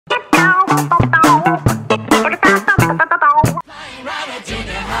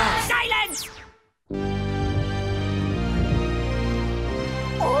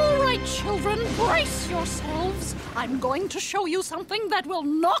to show you something that will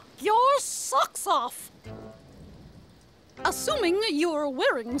knock your socks off. Assuming you're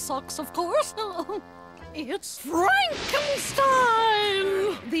wearing socks, of course. It's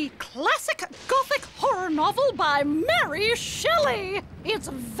Frankenstein, the classic Gothic horror novel by Mary Shelley. It's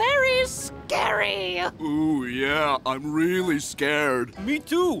very scary. Ooh, yeah, I'm really scared. Me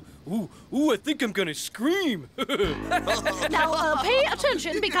too. Ooh, I think I'm gonna scream. Now, pay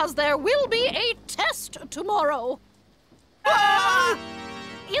attention because there will be a test tomorrow.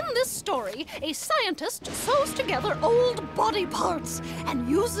 In this story, a scientist sews together old body parts and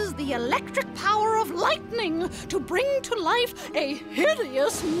uses the electric power of lightning to bring to life a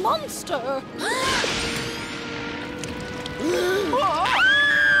hideous monster.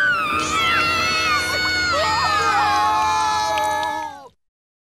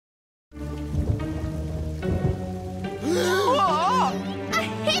 A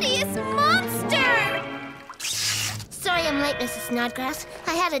hideous monster! Sorry I'm late, Mrs. Snodgrass.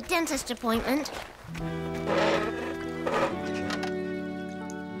 I had a dentist appointment.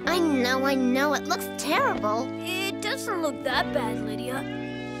 I know. It looks terrible. It doesn't look that bad, Lydia.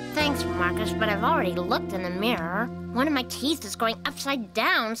 Thanks, Marcus, but I've already looked in the mirror. One of my teeth is going upside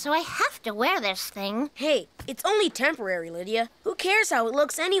down, so I have to wear this thing. Hey, it's only temporary, Lydia. Who cares how it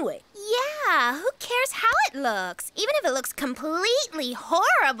looks anyway? Yeah, who cares how it looks? Even if it looks completely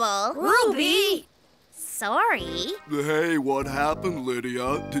horrible. Ruby! Sorry. Hey, what happened,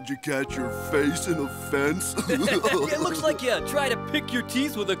 Lydia? Did you catch your face in a fence? It looks like you tried to pick your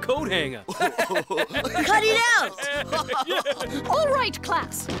teeth with a coat hanger. Cut it out! All right,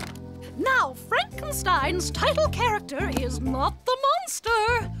 class. Now, Frankenstein's title character is not the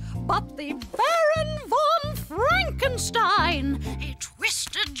monster, but the Baron von Frankenstein, a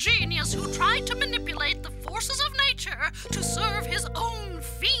twisted genius who tried to manipulate the forces of nature to serve his own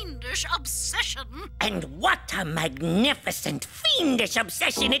fiendish obsession. And what a magnificent, fiendish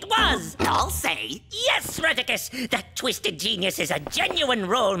obsession it was! I'll say. Yes, Raticus, that twisted genius is a genuine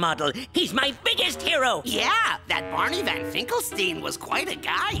role model. He's my biggest hero. Yeah, that Barney van Finkelstein was quite a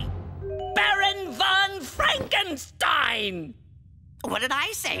guy. Baron von Frankenstein! What did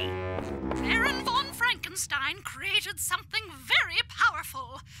I say? Baron von Frankenstein created something very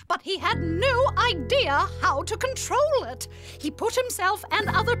powerful, but he had no idea how to control it. He put himself and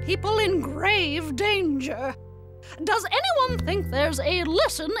other people in grave danger. Does anyone think there's a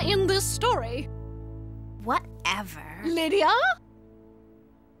lesson in this story? Whatever. Lydia?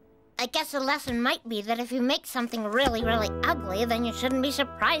 I guess the lesson might be that if you make something really, really ugly, then you shouldn't be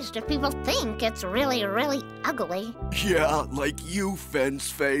surprised if people think it's really, really ugly. Yeah, like you, fence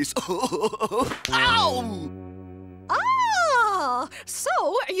face. Ow! Ah, so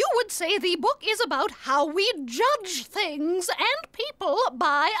you would say the book is about how we judge things and people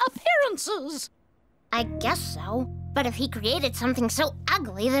by appearances. I guess so. But if he created something so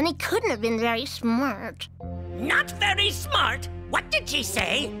ugly, then he couldn't have been very smart. Not very smart? What did she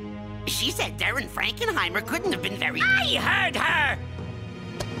say? She said Darren Frankenheimer couldn't have been very... I heard her!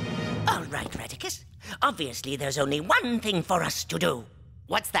 All right, Raticus. Obviously, there's only one thing for us to do.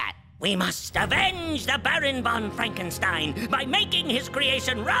 What's that? We must avenge the Baron von Frankenstein by making his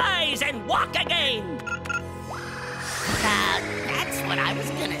creation rise and walk again. That's what I was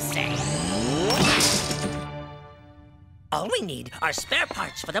gonna say. All we need are spare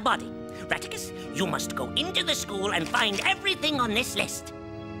parts for the body. Raticus, you must go into the school and find everything on this list.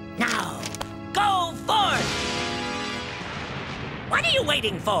 Now, go forth! What are you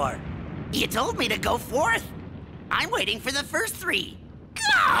waiting for? You told me to go forth. I'm waiting for the first three.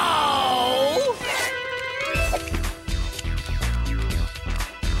 Go!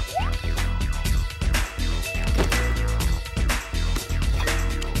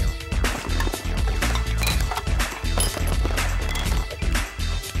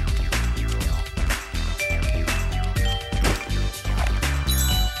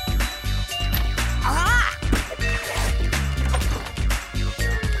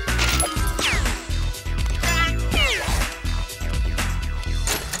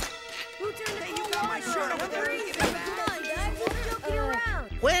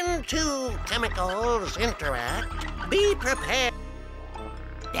 When two chemicals interact, be prepared.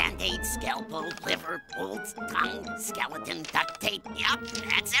 Band-aid, scalpel, liver, bolts, tongue, skeleton, duct tape. Yep,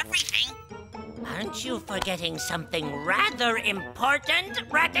 that's everything. Aren't you forgetting something rather important,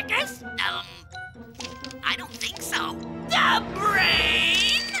 Raticus? I don't think so. The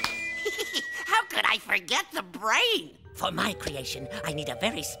brain! How could I forget the brain? For my creation, I need a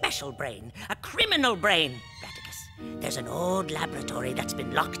very special brain, a criminal brain. Raticus, there's an old laboratory that's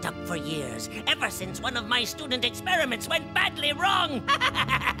been locked up for years, ever since one of my student experiments went badly wrong.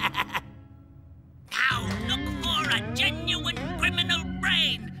 Now look for a genuine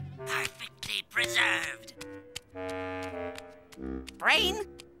brain.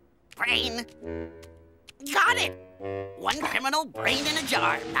 Brain. Got it. One criminal brain in a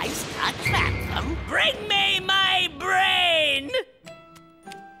jar. Nice touch, Phantom. Bring me my brain!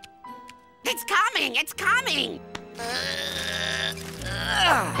 It's coming! It's coming!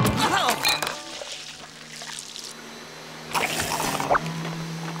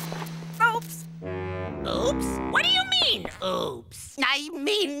 Oops! Oops? What do you mean, oops? I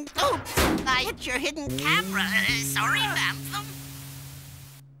mean, oops! I hit your hidden camera. Sorry, Phantom.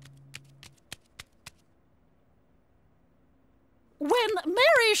 When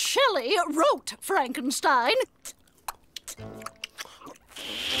Mary Shelley wrote Frankenstein,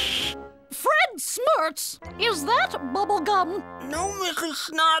 Fred smirts. Is that bubblegum? No,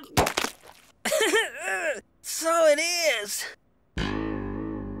 Mrs. Snod. So it is.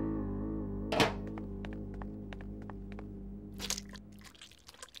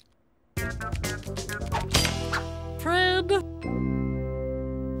 Fred.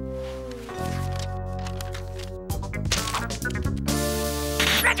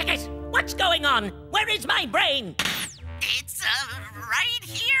 Raticus, what's going on? Where is my brain? It's, right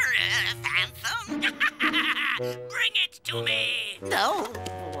here, Phantom. Bring it to me! No,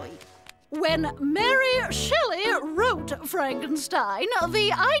 boy. When Mary Shelley wrote Frankenstein,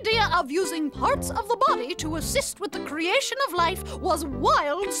 the idea of using parts of the body to assist with the creation of life was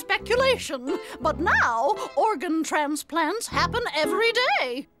wild speculation. But now, organ transplants happen every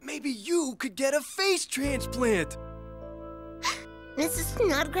day. Maybe you could get a face transplant. Mrs.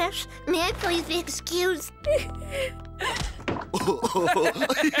 Snodgrass, may I please be excused?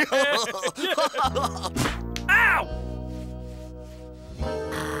 Ow!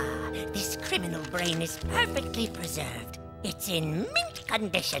 This criminal brain is perfectly preserved. It's in mint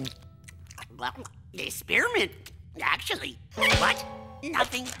condition. Well, spearmint, actually. What?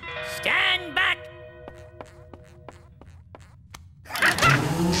 Nothing. Stand back!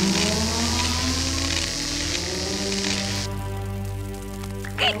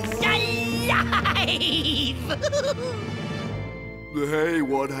 It's alive! Hey,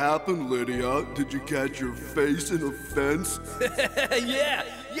 what happened, Lydia? Did you catch your face in a fence? Yeah,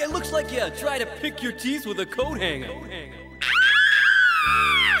 looks like you tried to pick your teeth with a coat hanger. A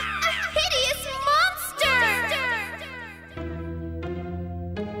hideous monster!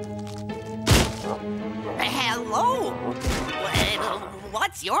 Hello.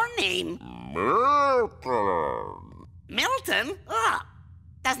 What's your name? Milton? Ugh.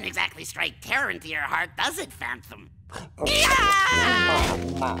 Doesn't exactly strike terror into your heart, does it, Phantom? Yeah!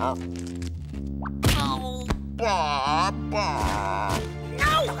 Oh.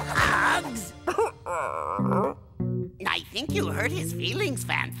 No hugs! I think you hurt his feelings,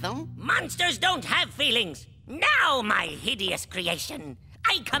 Phantom. Monsters don't have feelings. Now, my hideous creation,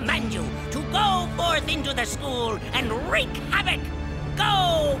 I command you to go forth into the school and wreak havoc.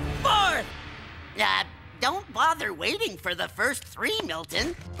 Go forth! Don't bother waiting for the first three,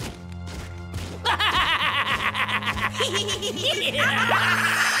 Milton.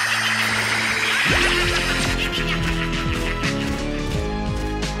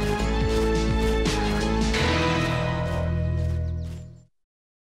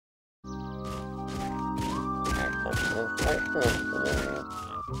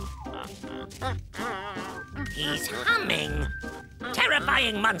 He's humming.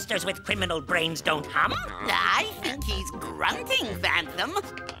 Terrifying monsters with criminal brains don't hum. I think he's grunting, Phantom.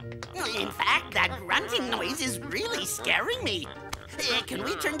 In fact, that grunting noise is really scaring me. Can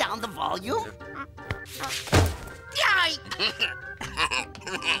we turn down the volume? I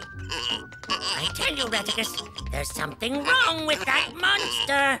tell you, Raticus, there's something wrong with that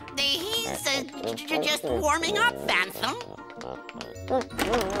monster. He's just warming up, Phantom.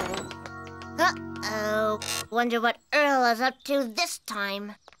 Uh-oh. Wonder what Earl is up to this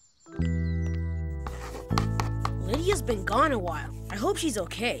time. Lydia's been gone a while. I hope she's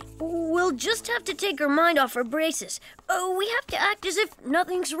okay. We'll just have to take her mind off her braces. We have to act as if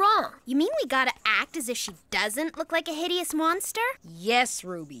nothing's wrong. You mean we gotta act as if she doesn't look like a hideous monster? Yes,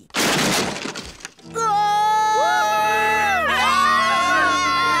 Ruby.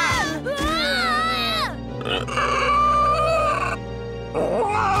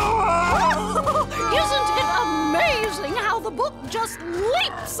 Isn't it amazing how the book just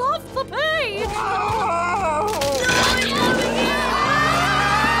leaps off the page?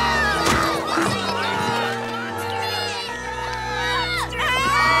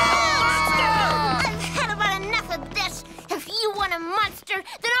 I've had about enough of this. If you want a monster,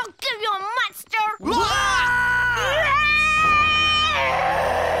 then I'll give you a monster.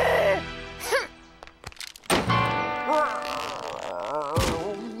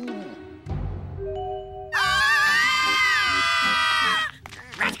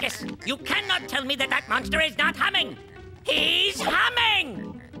 You cannot tell me that that monster is not humming. He's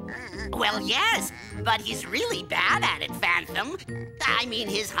humming! Well, yes, but he's really bad at it, Phantom. I mean,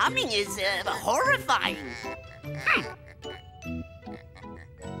 his humming is horrifying.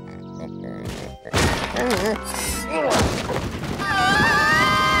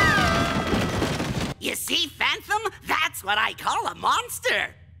 You see, Phantom? That's what I call a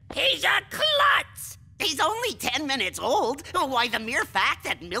monster. He's a klutz! He's only 10 minutes old. Why, the mere fact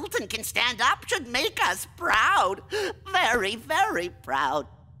that Milton can stand up should make us proud. Very, very proud.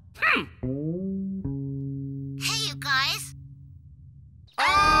 Hey, you guys.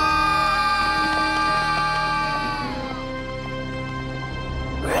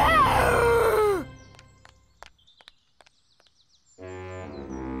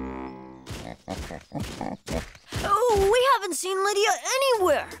 Oh, we haven't seen Lydia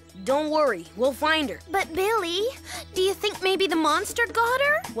anywhere. Don't worry, we'll find her. But Billy, do you think maybe the monster got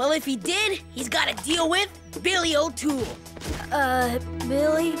her? Well, if he did, he's got to deal with Billy O'Toole.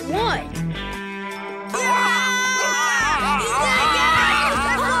 Billy, what?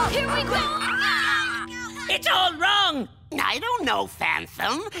 Here we go! It's all wrong! I don't know,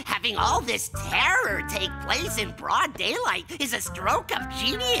 Phantom. Having all this terror take place in broad daylight is a stroke of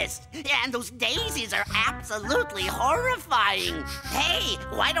genius. And those daisies are absolutely horrifying. Hey,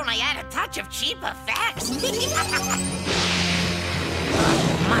 why don't I add a touch of cheap effects?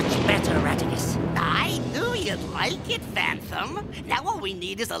 Much better, Raticus. I knew you'd like it, Phantom. Now all we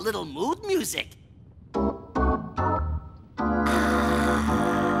need is a little mood music.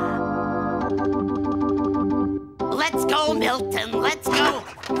 Let's go, Milton. Let's go.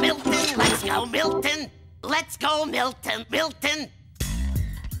 Milton, let's go, Milton. Let's go, Milton. Milton.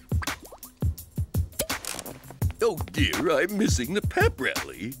 Oh dear, I'm missing the pep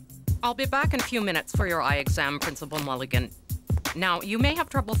rally. I'll be back in a few minutes for your eye exam, Principal Mulligan. Now, you may have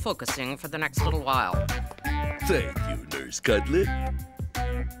trouble focusing for the next little while. Thank you, Nurse Cutlet.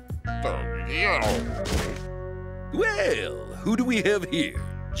 Well, who do we have here?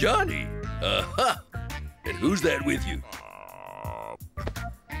 Johnny. Aha! And who's that with you?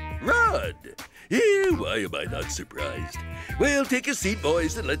 Rod! Yeah, why am I not surprised? Well, take a seat,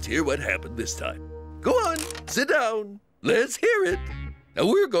 boys, and let's hear what happened this time. Go on, sit down. Let's hear it. Now,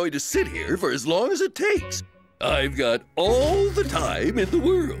 we're going to sit here for as long as it takes. I've got all the time in the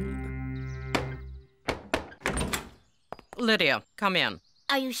world. Lydia, come in.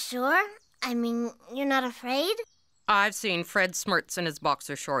 Are you sure? I mean, you're not afraid? I've seen Fred smirts in his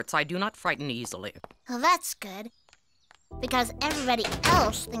boxer shorts. I do not frighten easily. Well, that's good. Because everybody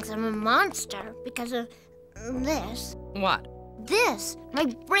else thinks I'm a monster because of this. What? This, my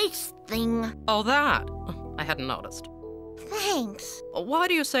brace thing. Oh, that. I hadn't noticed. Thanks. Why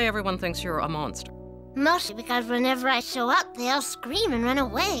do you say everyone thinks you're a monster? Mostly because whenever I show up, they all scream and run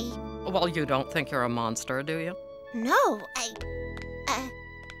away. Well, you don't think you're a monster, do you? No, I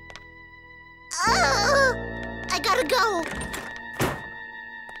gotta go.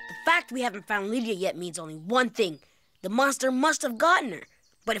 The fact we haven't found Lydia yet means only one thing. The monster must have gotten her.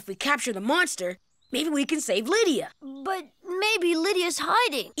 But if we capture the monster, maybe we can save Lydia. But maybe Lydia's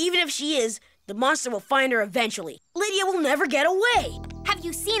hiding. Even if she is, the monster will find her eventually. Lydia will never get away. Have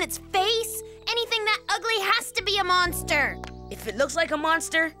you seen its face? Anything that ugly has to be a monster. If it looks like a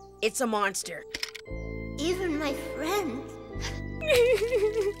monster, it's a monster. Even my friends.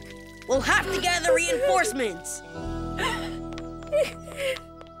 We'll have to gather reinforcements.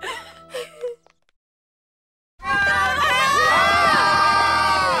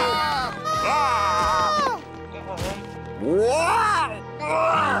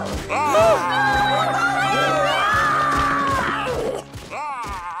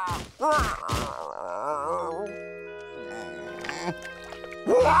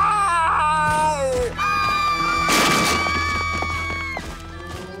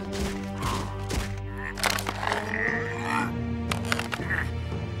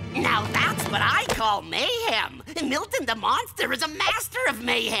 Now that's what I call mayhem. Milton the monster is a master of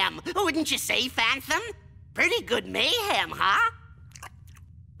mayhem. Wouldn't you say, Phantom? Pretty good mayhem, huh?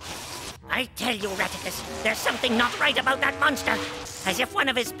 I tell you, Raticus, there's something not right about that monster. As if one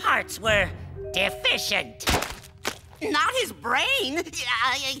of his parts were deficient. Not his brain.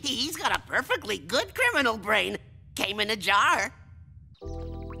 He's got a perfectly good criminal brain. Came in a jar.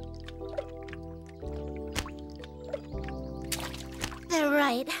 They're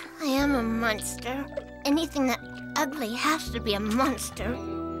right. I am a monster. Anything that ugly has to be a monster.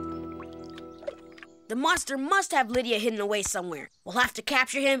 The monster must have Lydia hidden away somewhere. We'll have to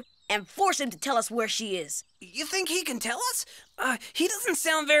capture him and force him to tell us where she is. You think he can tell us? He doesn't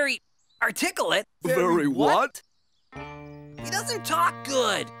sound very articulate. Very what? He doesn't talk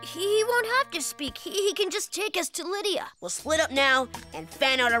good. He won't have to speak. He can just take us to Lydia. We'll split up now and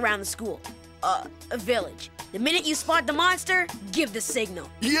fan out around the school. A village. The minute you spot the monster, give the signal.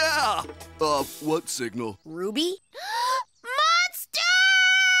 Yeah! What signal? Ruby?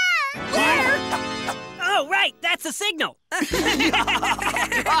 Monster! Where? Oh, right, that's a signal. Put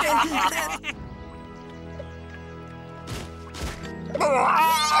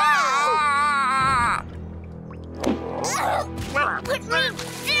me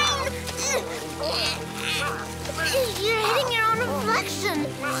down! You're hitting your own reflection.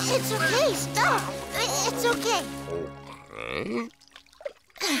 It's okay, stop. It's okay.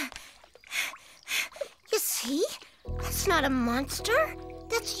 You see? That's not a monster.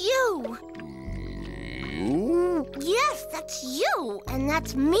 That's you. Yes, that's you. And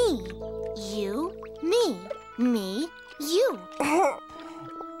that's me. You, me. Me, you.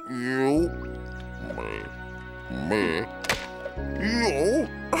 You, me, you.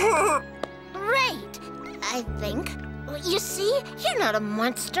 Right, I think. You see, you're not a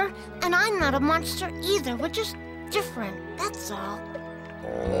monster, and I'm not a monster either. We're just different, that's all.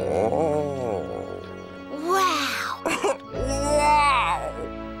 Oh. Wow. Wow.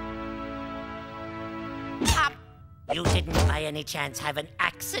 You didn't by any chance have an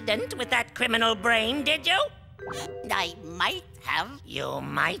accident with that criminal brain, did you? I might have. You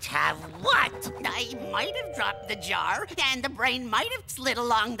might have what? I might have dropped the jar, and the brain might have slid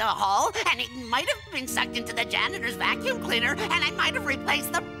along the hall, and it might have been sucked into the janitor's vacuum cleaner, and I might have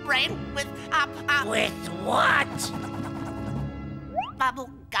replaced the brain with, With what? bubble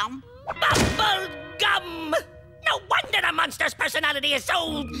gum. Bubble gum! No wonder the monster's personality is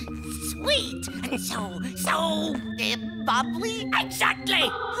so sweet and so Bubbly? Exactly!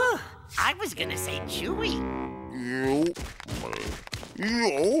 I was gonna say chewy. You,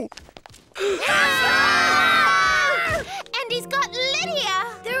 you. And he's got Lydia.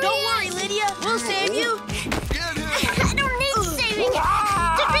 Don't worry, Lydia. We'll save you. Get him! I don't need saving.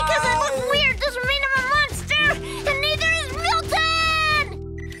 Just because I look weird doesn't mean I'm a monster, and neither is Milton!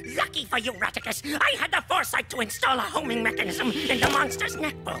 Lucky for you, Raticus, I had the foresight to install a homing mechanism in the monster's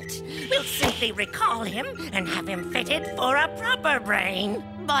neck bolt. We'll simply recall him and have him fitted for a proper brain.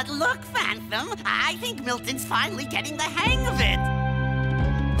 But look, Phantom, I think Milton's finally getting the hang of it.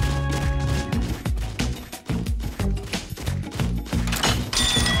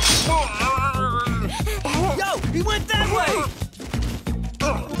 Yo, he went that way.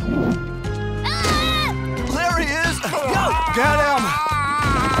 There he is! Go! Get him!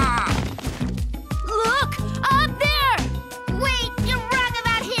 Look, up there. Wait, you're wrong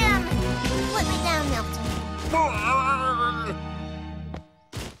about him! Put me down, Milton.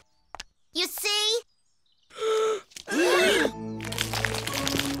 You see?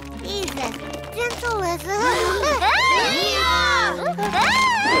 He's as gentle as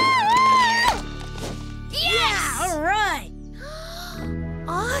Yes! All right.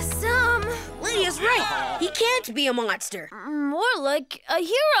 Awesome. Lydia's right. He can't be a monster. More like a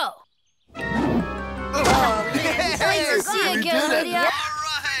hero. Nice to see you again, Lydia.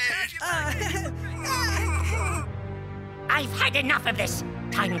 I've had enough of this.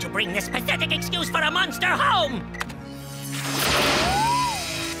 Time to bring this pathetic excuse for a monster home.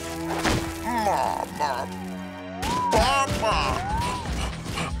 Mama. Papa.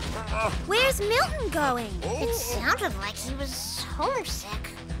 Where's Milton going? It sounded like he was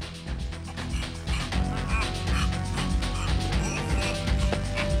homesick.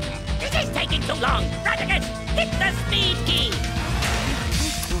 This is taking too long. Raticus, hit the speed key.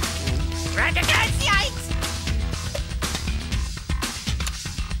 Raticus! Yikes!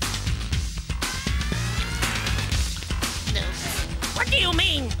 What do you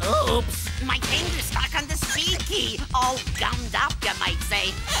mean, oops? My finger's stuck on the speed key. All gummed up, you might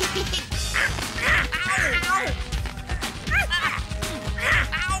say.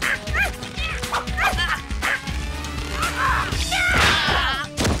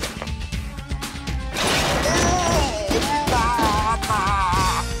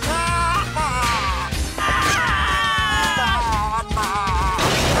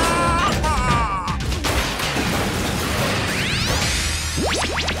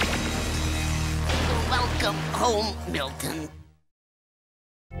 Welcome home, Milton.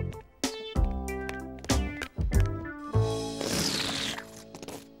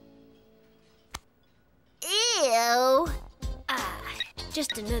 Ew.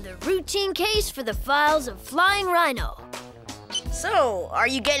 Just another routine case for the files of Flying Rhino. So, are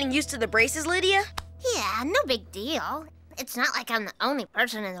you getting used to the braces, Lydia? Yeah, no big deal. It's not like I'm the only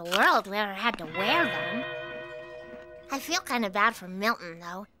person in the world who ever had to wear them. I feel kind of bad for Milton,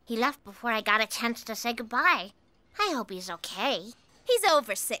 though. He left before I got a chance to say goodbye. I hope he's okay. He's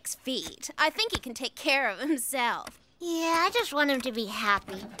over 6 feet. I think he can take care of himself. Yeah, I just want him to be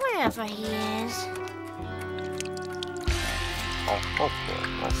happy, wherever he is.